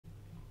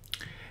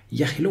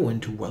Yeah, hello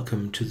and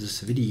welcome to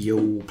this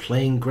video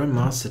playing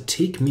Grandmaster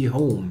Take Me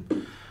Home.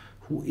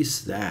 Who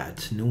is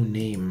that? No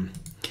name.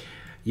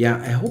 Yeah,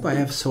 I hope I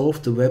have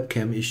solved the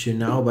webcam issue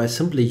now by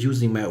simply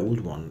using my old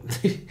one.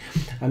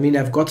 I mean,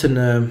 I've gotten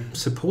a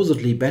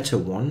supposedly better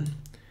one.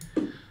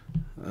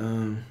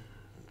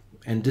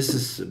 And this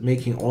is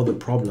making all the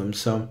problems,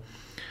 so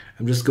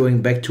I'm just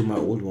going back to my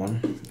old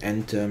one.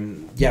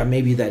 And yeah,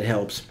 maybe that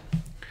helps.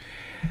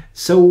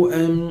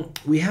 So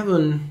we have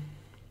an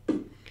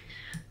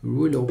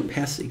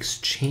Lopez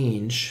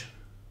exchange,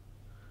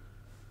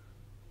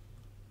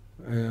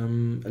 a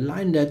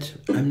line that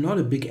I'm not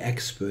a big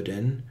expert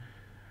in,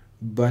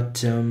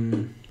 but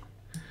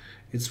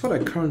it's what I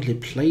currently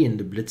play in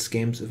the Blitz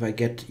games. If I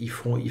get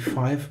e4,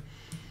 e5,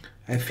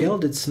 I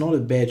felt it's not a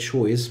bad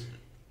choice,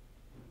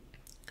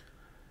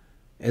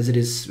 as it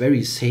is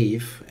very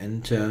safe,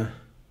 and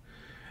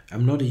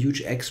I'm not a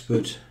huge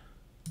expert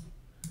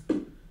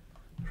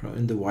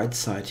in the white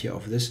side here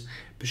of this.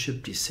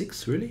 Bishop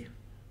d6, really?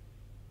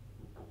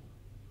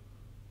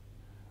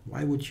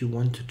 Why would you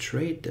want to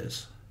trade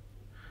this?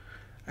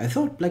 I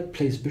thought black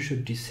plays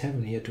bishop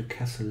d7 here to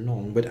castle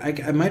long, but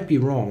I might be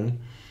wrong.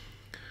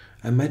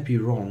 I might be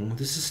wrong.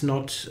 This is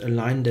not a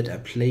line that I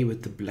play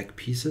with the black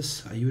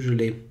pieces. I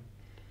usually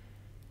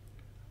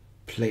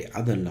play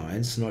other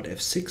lines, not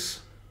f6.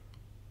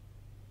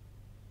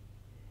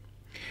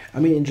 I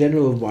mean, in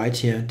general, white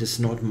here does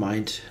not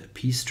mind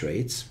piece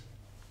trades,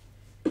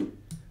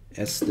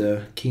 as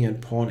the king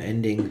and pawn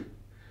ending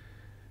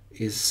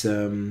is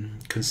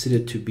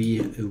considered to be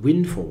a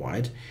win for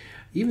white,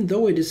 even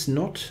though it is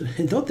not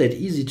that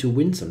easy to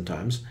win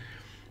sometimes.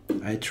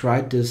 I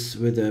tried this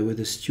with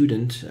a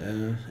student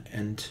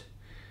and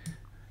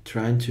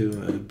trying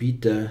to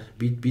beat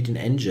an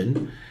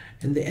engine,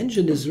 and the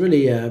engine is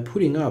really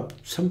putting up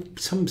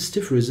some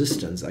stiff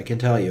resistance, I can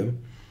tell you.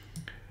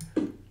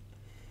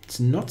 It's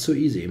not so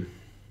easy.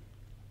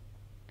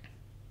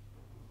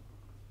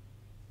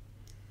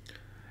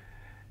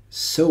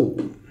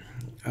 So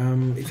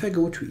if I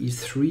go to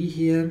e3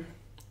 here,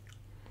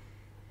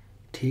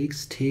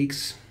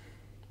 takes,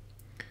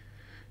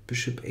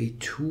 bishop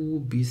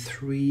a2,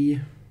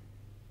 b3.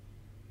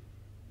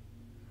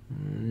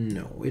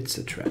 No, it's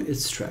a trap.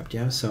 It's trapped,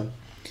 yeah. So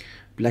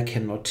black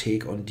cannot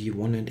take on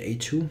d1 and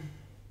a2.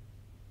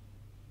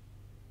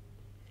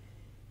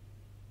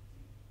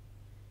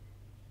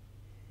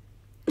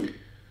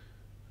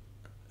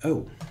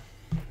 Oh,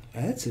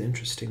 that's an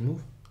interesting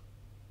move.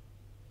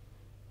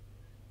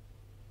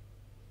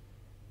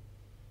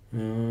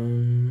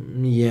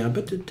 Yeah,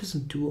 but it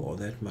doesn't do all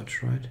that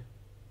much, right?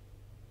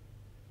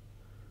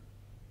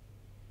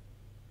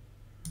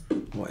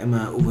 Or am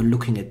I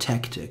overlooking a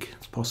tactic?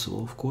 It's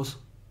possible, of course.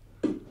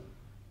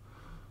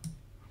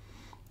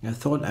 I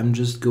thought I'm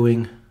just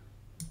going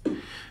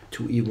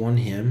to e1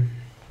 here,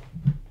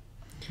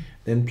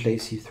 then play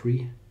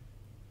c3.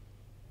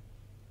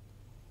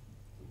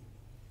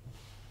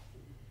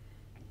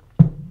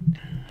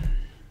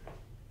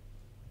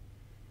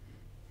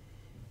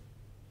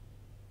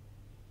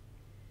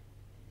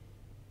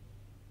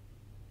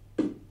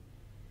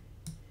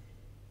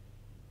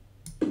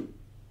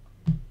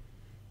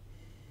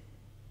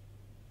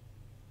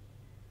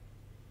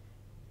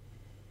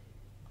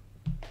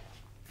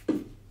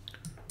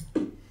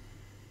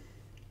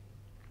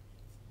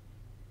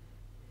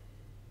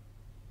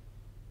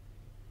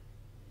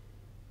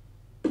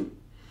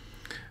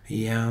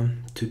 Yeah,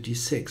 to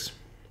d6.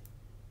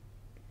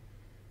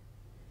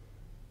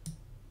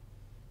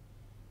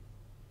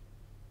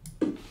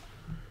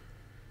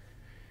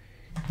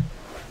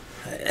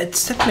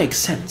 That makes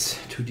sense.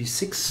 To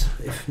d6.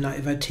 If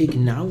I take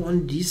now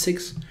on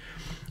d6,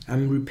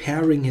 I'm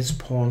repairing his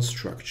pawn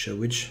structure,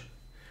 which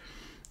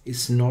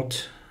is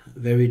not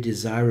very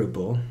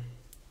desirable.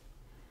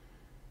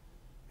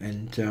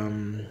 And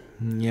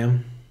yeah.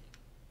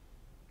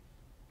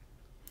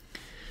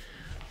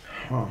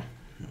 Huh.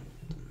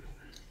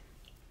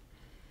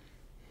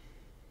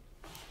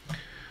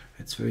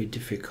 It's very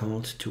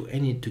difficult to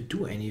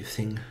do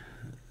anything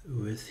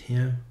with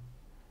here.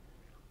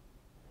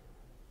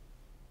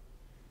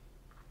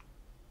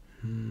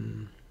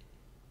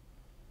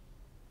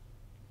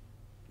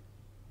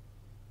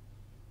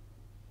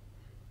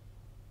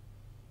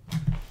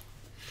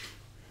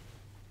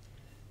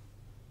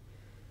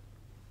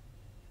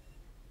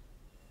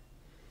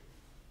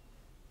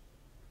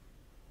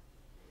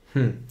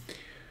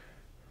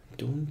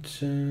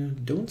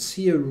 Don't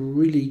see a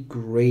really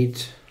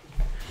great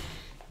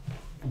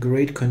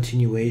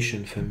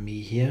continuation for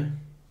me here.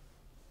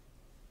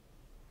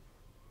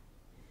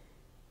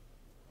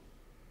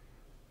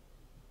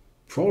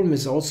 Problem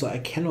is also I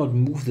cannot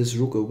move this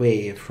rook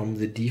away from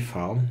the d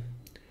file.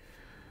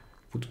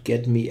 Would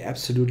get me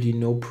absolutely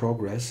no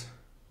progress.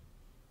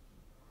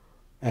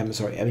 I'm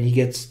sorry. I mean, he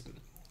gets.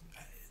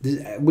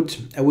 I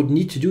would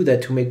need to do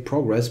that to make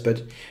progress,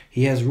 but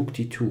he has rook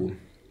d2.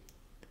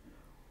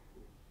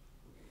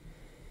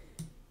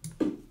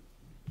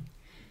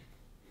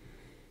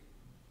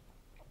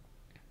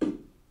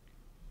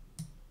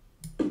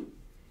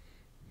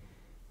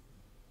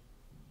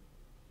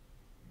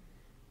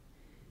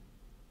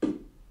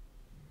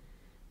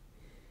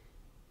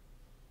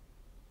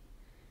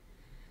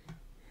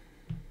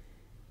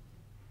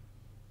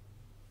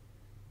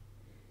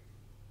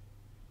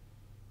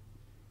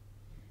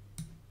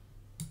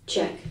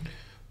 Check.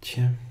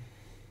 Tja.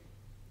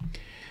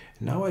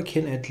 Now I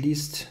can at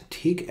least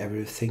take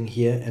everything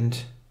here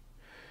and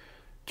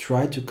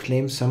try to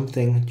claim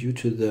something due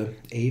to the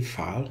A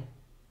file.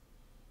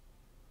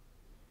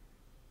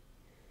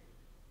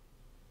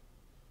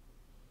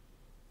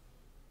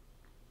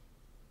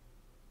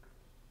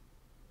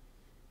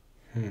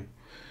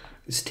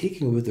 Is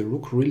taking with the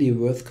rook really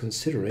worth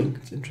considering?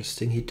 It's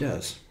interesting. He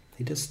does.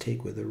 He does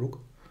take with the rook.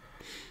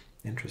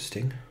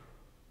 Interesting.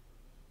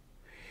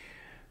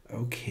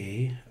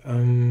 Okay.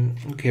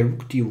 Okay,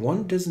 rook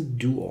d1 doesn't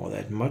do all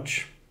that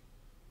much.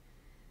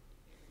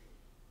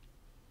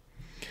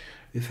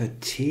 If I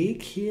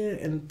take here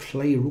and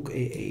play rook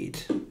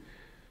a8.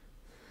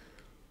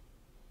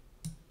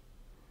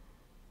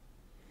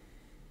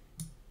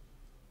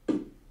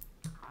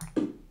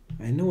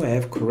 I know I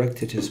have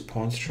corrected his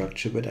pawn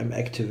structure, but I'm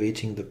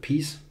activating the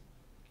piece.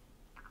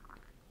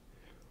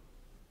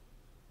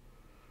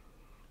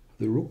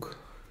 The rook.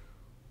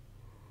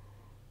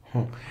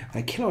 Huh.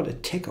 I cannot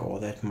attack all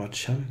that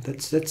much, huh?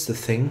 That's the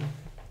thing.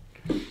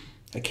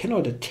 I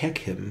cannot attack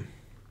him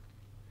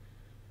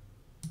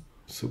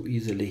so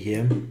easily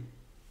here.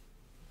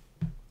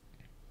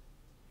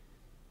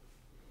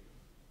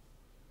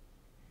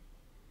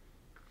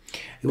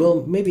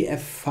 Well, maybe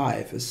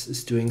f5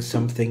 is doing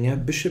something. Yeah?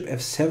 Bishop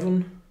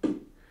f7,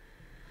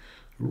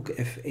 rook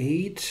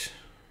f8.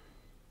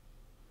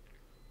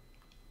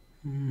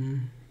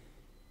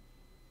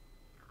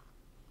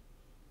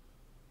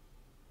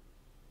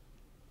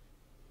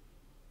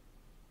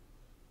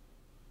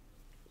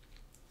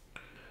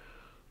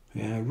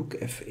 Yeah, rook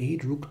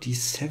f8, rook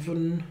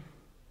d7.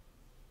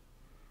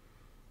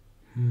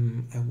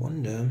 I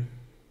wonder.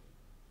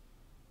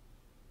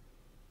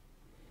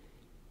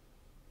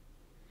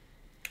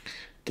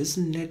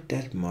 Doesn't net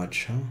that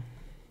much, huh?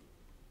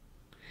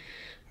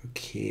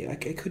 Okay, I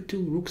could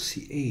do rook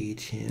c8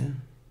 here.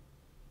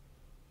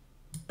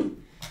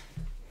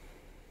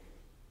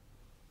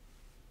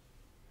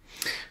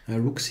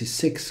 Rook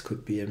c6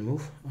 could be a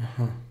move.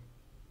 Rook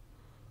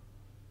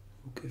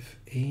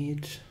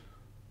f8.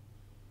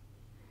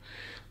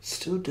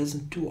 Still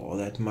doesn't do all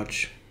that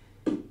much.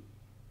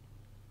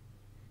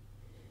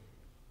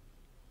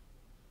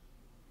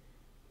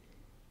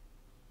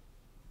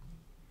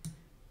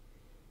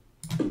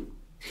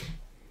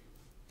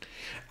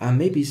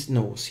 Maybe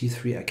no,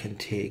 c3 I can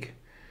take.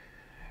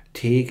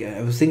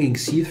 I was thinking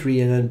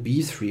c3 and then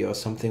b3 or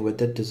something, but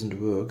that doesn't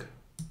work.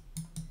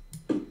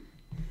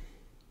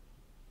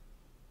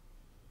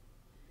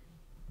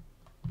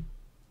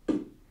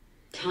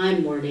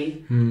 Time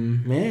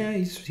warning. Yeah,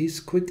 he's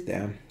quick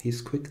there.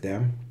 He's quick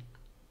there.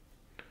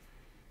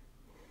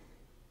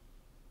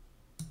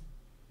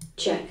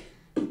 Check.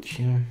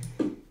 Yeah.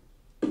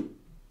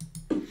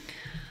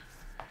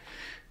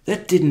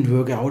 That didn't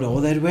work out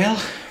all that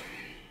well.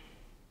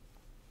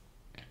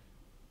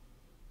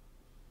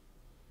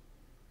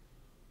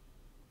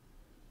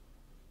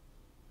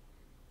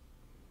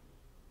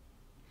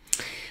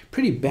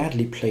 Pretty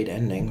badly played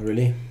ending,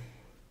 really.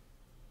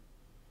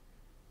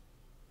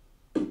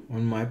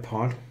 On my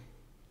part.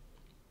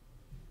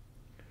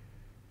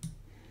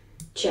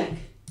 Check.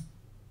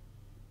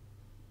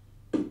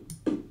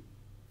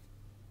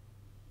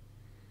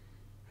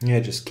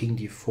 Yeah, just king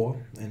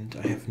d4 and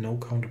I have no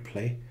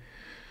counterplay.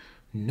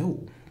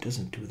 No,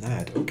 doesn't do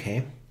that.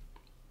 Okay.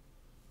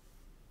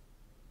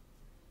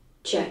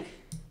 Check.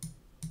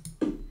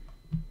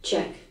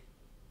 Check.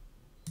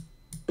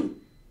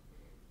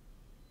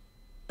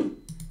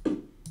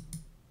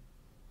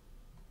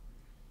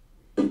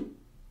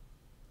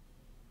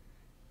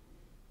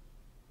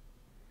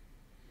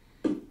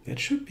 That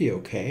should be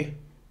okay.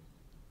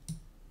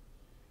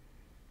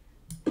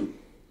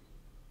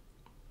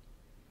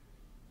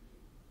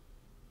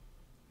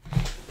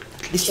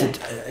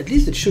 At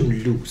least it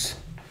shouldn't lose.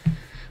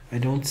 I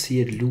don't see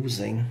it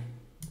losing.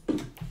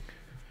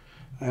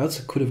 I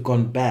also could have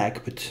gone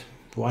back, but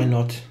why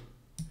not?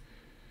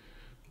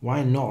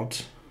 Why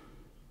not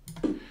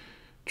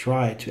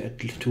try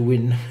to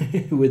win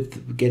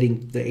with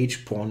getting the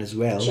H pawn as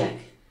well? Check.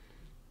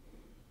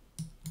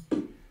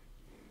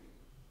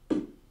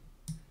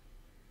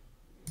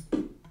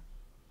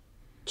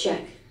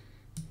 Check.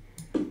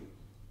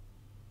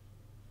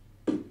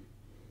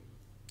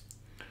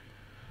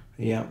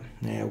 Yeah,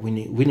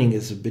 winning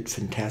is a bit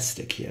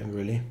fantastic here,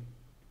 really.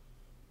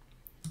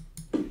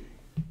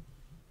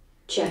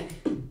 Check.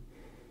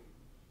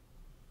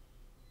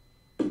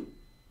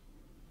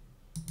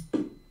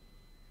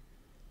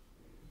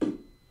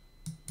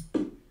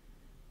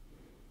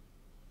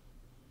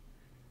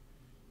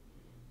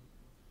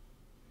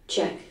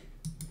 Check.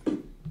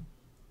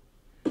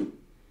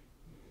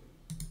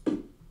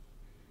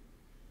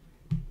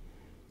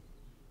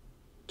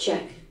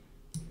 Check.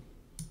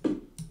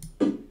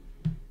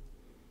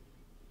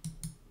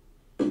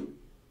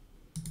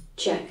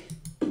 Check.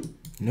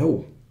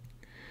 No.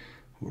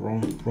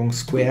 Wrong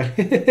square.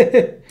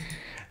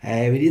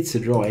 I mean, it's a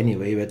draw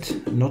anyway,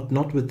 but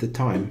not with the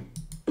time.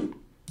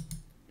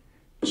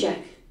 Check.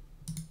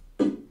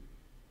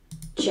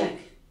 Check.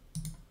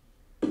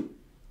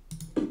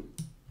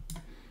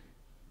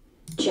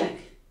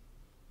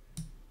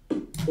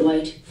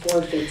 White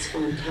forfeits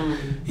on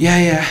time.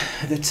 Yeah,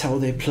 that's how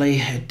they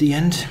play at the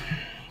end.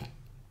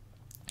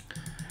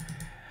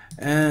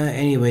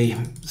 Anyway,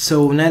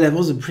 so now that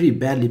was a pretty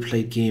badly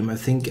played game. I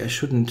think I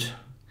shouldn't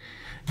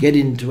get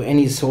into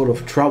any sort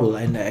of trouble,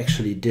 and I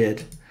actually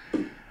did.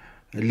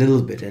 A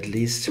little bit at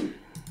least.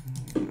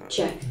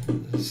 Check.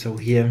 So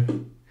here,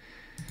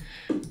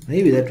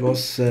 maybe that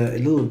was a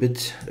little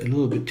bit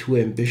too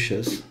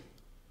ambitious.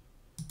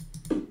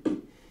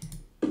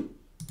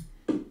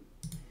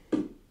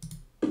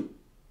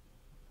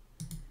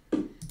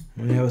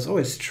 I was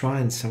always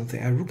trying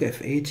something. Rook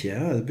f8 here.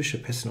 Yeah? The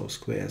bishop has no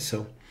square,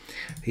 so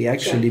he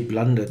actually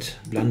blundered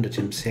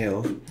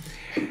himself.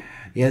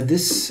 Yeah,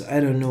 this, I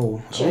don't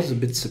know. I was a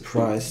bit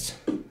surprised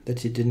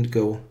that he didn't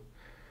go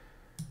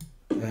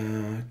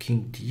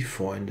king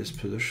d4 in this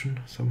position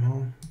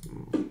somehow.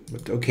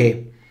 But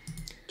okay.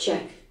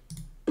 Check.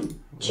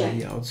 Check.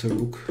 Yeah, also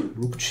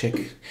rook check.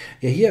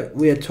 Yeah, here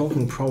we are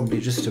talking probably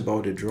just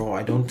about a draw.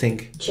 I don't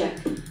think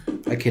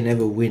I can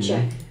ever win.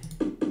 Check.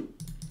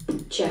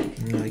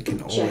 I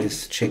can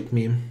always check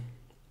me.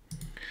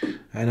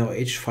 I know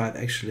h5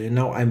 actually.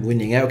 Now I'm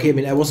winning. Okay, I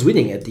mean I was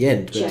winning at the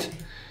end,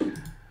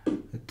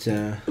 but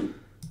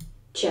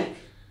check.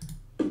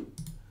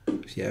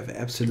 If you have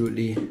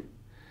absolutely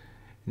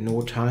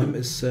no time,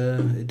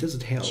 it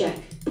doesn't help. Check.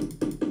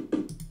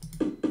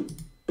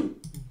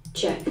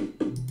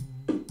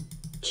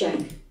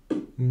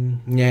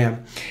 Yeah.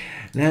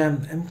 Now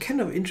I'm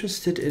kind of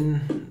interested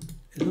in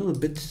a little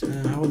bit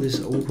how this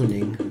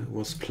opening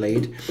was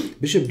played.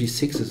 Bishop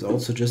d6 is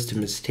also just a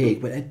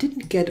mistake, but I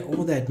didn't get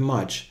all that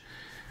much.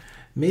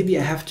 Maybe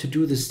I have to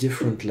do this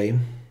differently,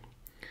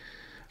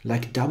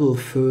 like double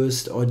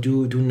first or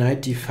do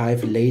knight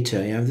d5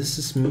 later. Yeah, this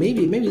is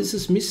maybe this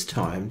is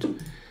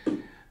mistimed.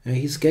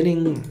 He's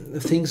getting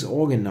things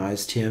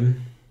organized here.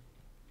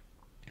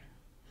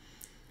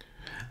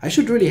 I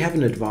should really have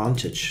an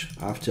advantage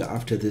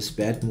after this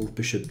bad move,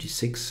 bishop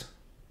d6.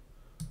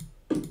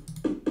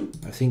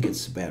 I think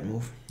it's a bad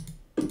move.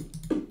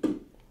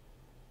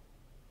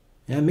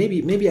 Yeah,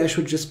 maybe I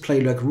should just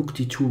play like rook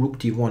d2, rook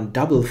d1,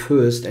 double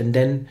first, and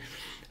then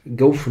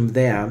go from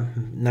there.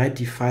 Knight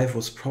d5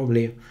 was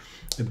probably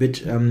a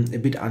bit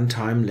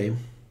untimely.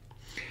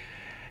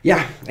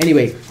 Yeah.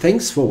 Anyway,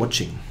 thanks for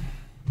watching.